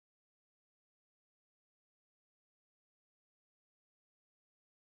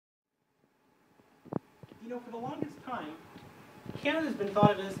For the longest time, Canada's been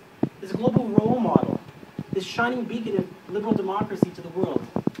thought of as a global role model, this shining beacon of liberal democracy to the world.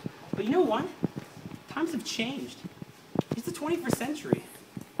 But you know what? Times have changed. It's the 21st century.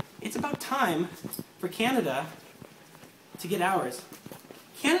 It's about time for Canada to get ours.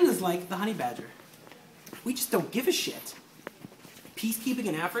 Canada's like the honey badger. We just don't give a shit. Peacekeeping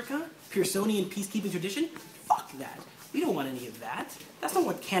in Africa? Pearsonian peacekeeping tradition? Fuck that. We don't want any of that. That's not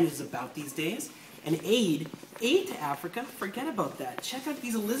what Canada's about these days. And aid to Africa, forget about that. Check out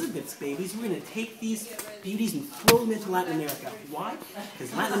these Elizabeth's babies. We're going to take these beauties and throw them into Latin America. Why?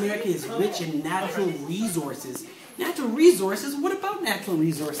 Because Latin America is rich in natural resources. Natural resources? What about natural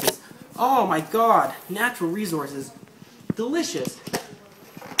resources? Oh my god, natural resources. Delicious.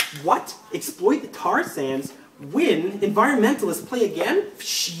 What? Exploit the tar sands? Win? Environmentalists play again?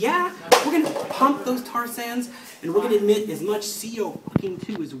 Yeah, we're going to pump those tar sands and we're going to emit as much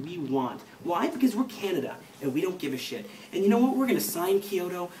CO2 as we want. Why? Because we're Canada and we don't give a shit. And you know what? We're going to sign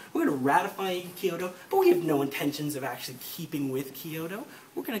Kyoto, we're going to ratify Kyoto, but we have no intentions of actually keeping with Kyoto.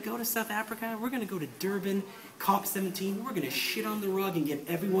 We're going to go to South Africa, we're going to go to Durban, COP17, we're going to shit on the rug and give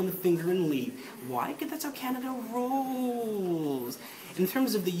everyone the finger and leave. Why? Because that's how Canada rolls. In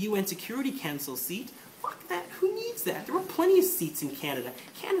terms of the UN Security Council seat, fuck that. Who needs that? There are plenty of seats in Canada.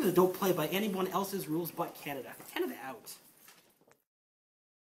 Canada don't play by anyone else's rules but Canada. Canada out.